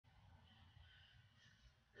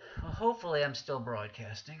Well, hopefully I'm still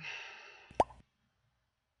broadcasting.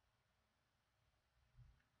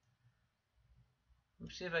 Let me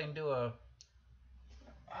see if I can do a...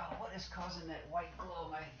 Oh, what is causing that white glow?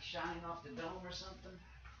 Am I shining off the dome or something?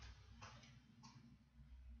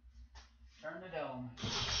 Turn the dome.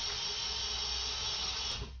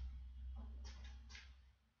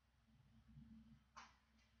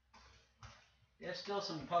 There's still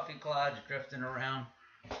some puffy clouds drifting around.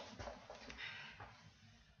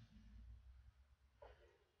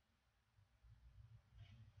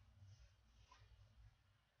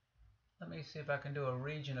 Let me see if I can do a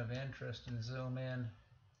region of interest and zoom in.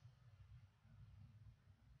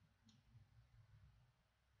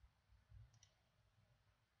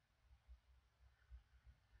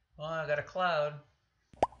 Well, I got a cloud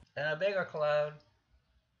and a bigger cloud.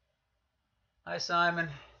 Hi, Simon.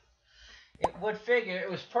 It would figure it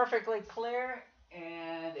was perfectly clear,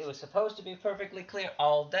 and it was supposed to be perfectly clear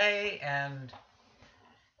all day, and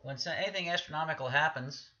when anything astronomical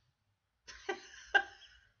happens,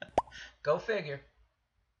 go figure.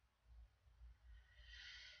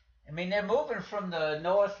 I mean, they're moving from the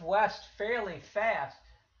northwest fairly fast,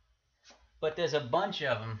 but there's a bunch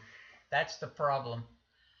of them. That's the problem.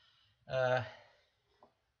 Let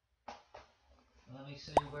me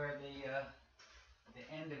see where the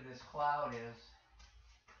end of this cloud is.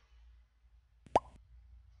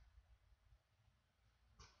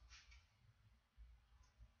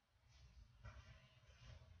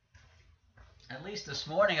 At least this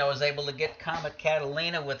morning I was able to get Comet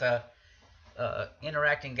Catalina with a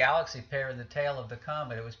interacting galaxy pair in the tail of the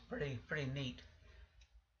comet. It was pretty neat.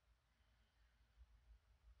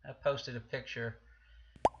 I posted a picture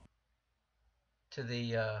to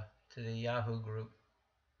the Yahoo group.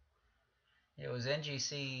 It was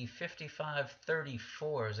NGC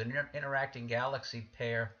 5534. It was an interacting galaxy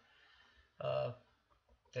pair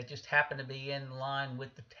that just happened to be in line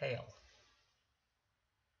with the tail.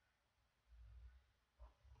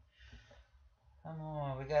 Come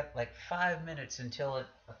on, we got like 5 minutes until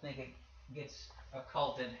I think it gets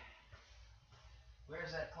occulted.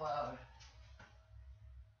 Where's that cloud?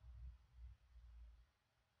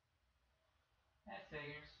 That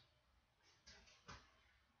figures.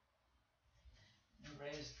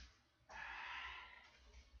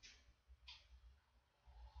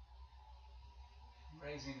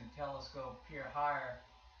 Raising the telescope here higher.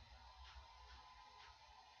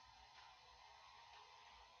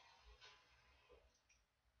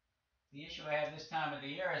 The issue I have this time of the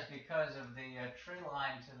year is because of the tree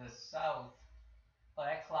line to the south. Oh,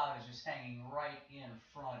 that cloud is just hanging right in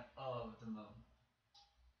front of the moon.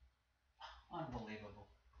 Unbelievable.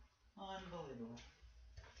 Unbelievable.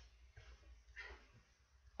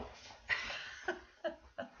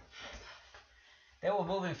 They were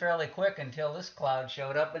moving fairly quick until this cloud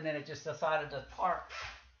showed up, and then it just decided to park.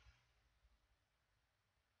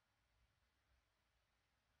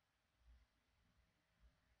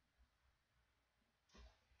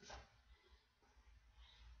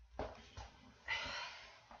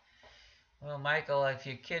 Well, Michael, if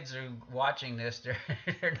your kids are watching this,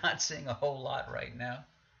 they're not seeing a whole lot right now.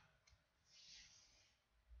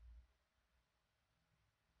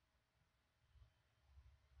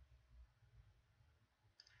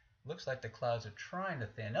 Looks like the clouds are trying to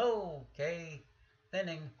thin. Oh, okay,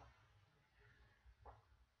 thinning.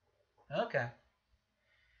 Okay,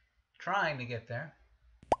 trying to get there.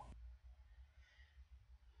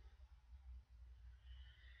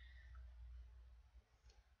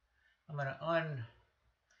 I'm going to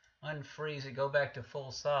unfreeze it, go back to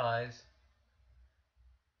full size.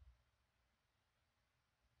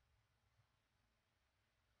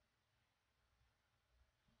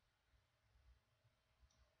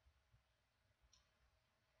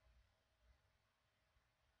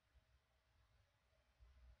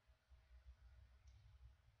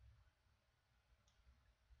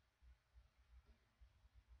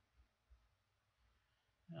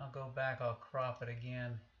 I'll go back, I'll crop it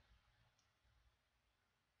again.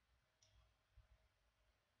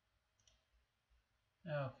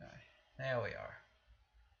 Okay, there we are.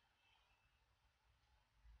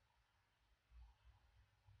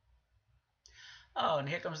 Oh, and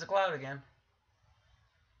here comes the cloud again.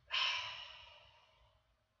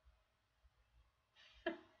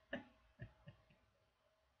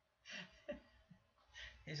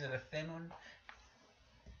 Is it a thin one?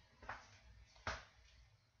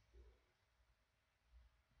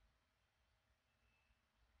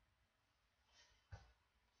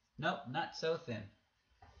 Nope, not so thin.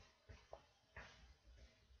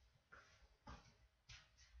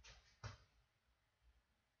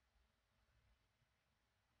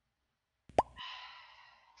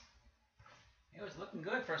 It was looking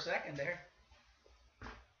good for a second there.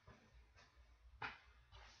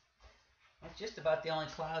 That's just about the only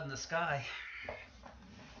cloud in the sky.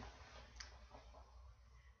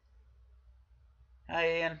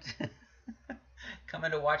 Hi, Ian. Coming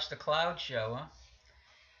to watch the cloud show, huh?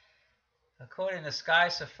 According to Sky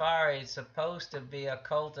Safari, it's supposed to be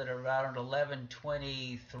occulted around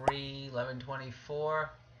 11:23, 11:24.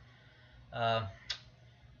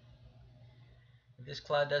 If this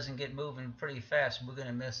cloud doesn't get moving pretty fast, we're going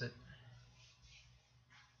to miss it.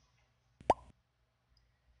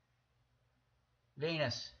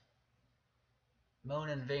 Venus. Moon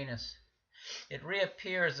and Venus. It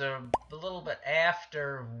reappears a little bit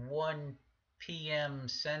after 1 p.m.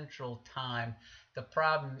 Central Time. The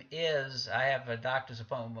problem is I have a doctor's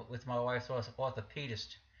appointment with my wife's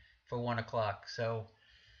orthopedist for 1 o'clock, so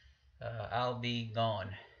I'll be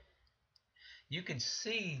gone. You can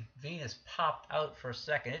see Venus pop out for a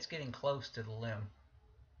second. It's getting close to the limb.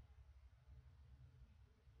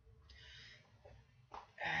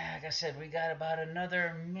 Like I said, we got about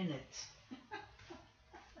another minute.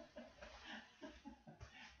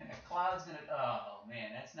 And the cloud's gonna, oh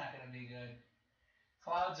man, that's not gonna be good.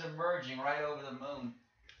 Clouds are merging right over the moon.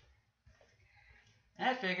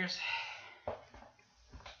 That figures.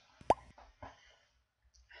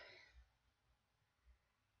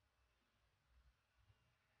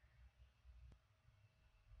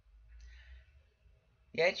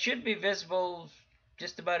 Yeah, it should be visible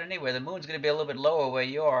just about anywhere. The moon's going to be a little bit lower where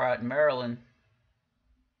you are out in Maryland.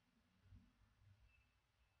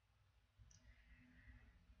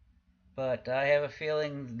 But I have a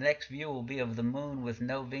feeling the next view will be of the moon with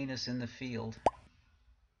no Venus in the field.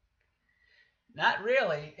 Not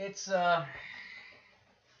really. It's the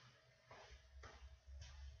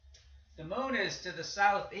moon is to the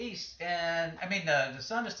southeast, and I mean the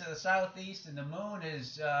sun is to the southeast, and the moon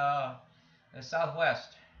is the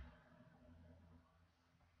southwest.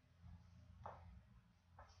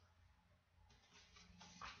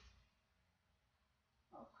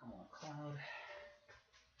 Oh, come on, cloud.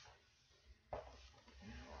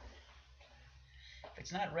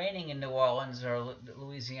 It's not raining in New Orleans or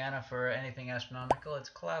Louisiana for anything astronomical. It's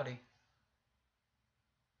cloudy.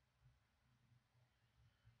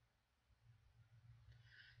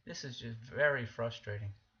 This is just very frustrating.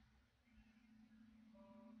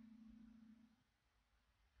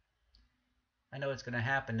 I know it's going to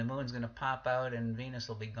happen. The moon's going to pop out and Venus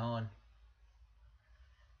will be gone.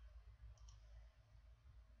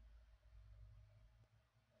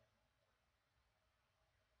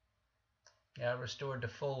 Yeah, I restored to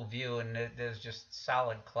full view, and there's just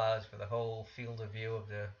solid clouds for the whole field of view of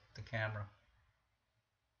the camera.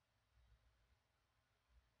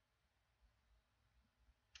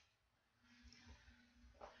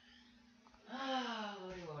 Ah,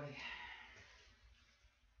 lordy, lordy.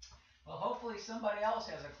 Well, hopefully somebody else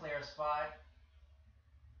has a clear spot.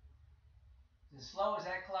 As slow as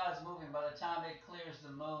that cloud's moving, by the time it clears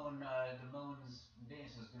the moon's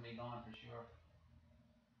Venus is going to be gone for sure.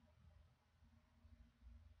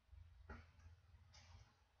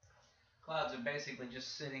 Clouds are basically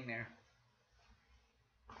just sitting there.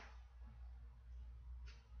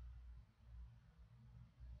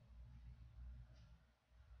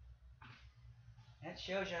 That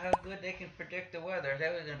shows you how good they can predict the weather.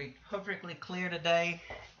 That was going to be perfectly clear today.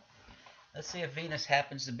 Let's see if Venus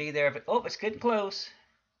happens to be there. Oh, it's getting close.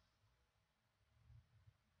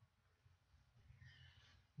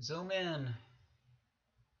 Zoom in.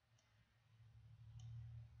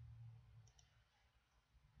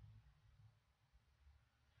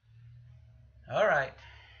 All right,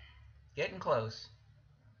 getting close.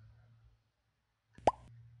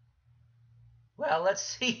 Well, let's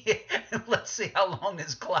see. Let's see how long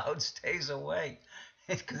this cloud stays away,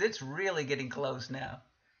 because it's really getting close now.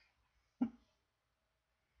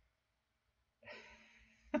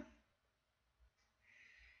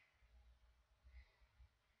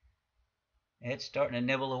 It's starting to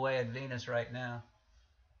nibble away at Venus right now.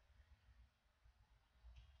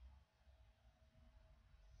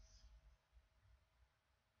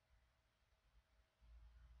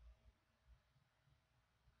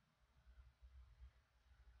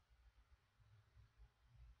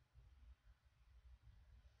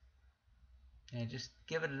 And just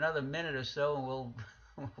give it another minute or so,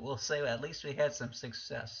 and we'll say at least we had some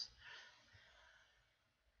success.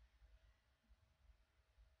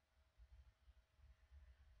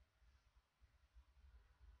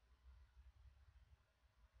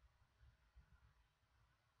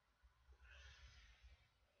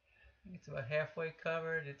 It's about halfway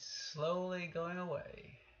covered. It's slowly going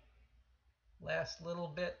away. Last little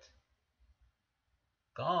bit.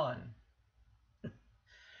 Gone.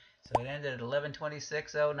 So it ended at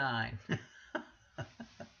 11:26:09.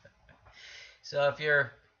 So if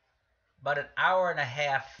you're about an hour and a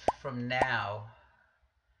half from now,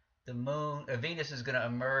 the moon, Venus is going to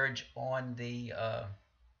emerge on the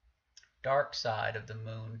dark side of the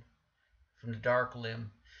moon from the dark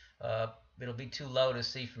limb. It'll be too low to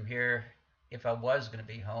see from here if I was going to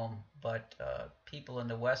be home, but people in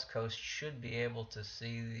the West Coast should be able to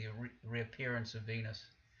see the reappearance of Venus.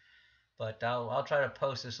 But I'll try to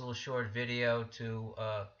post this little short video to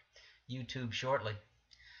YouTube shortly.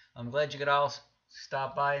 I'm glad you could all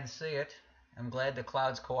stop by and see it. I'm glad the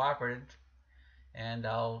clouds cooperated, and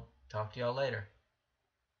I'll talk to y'all later.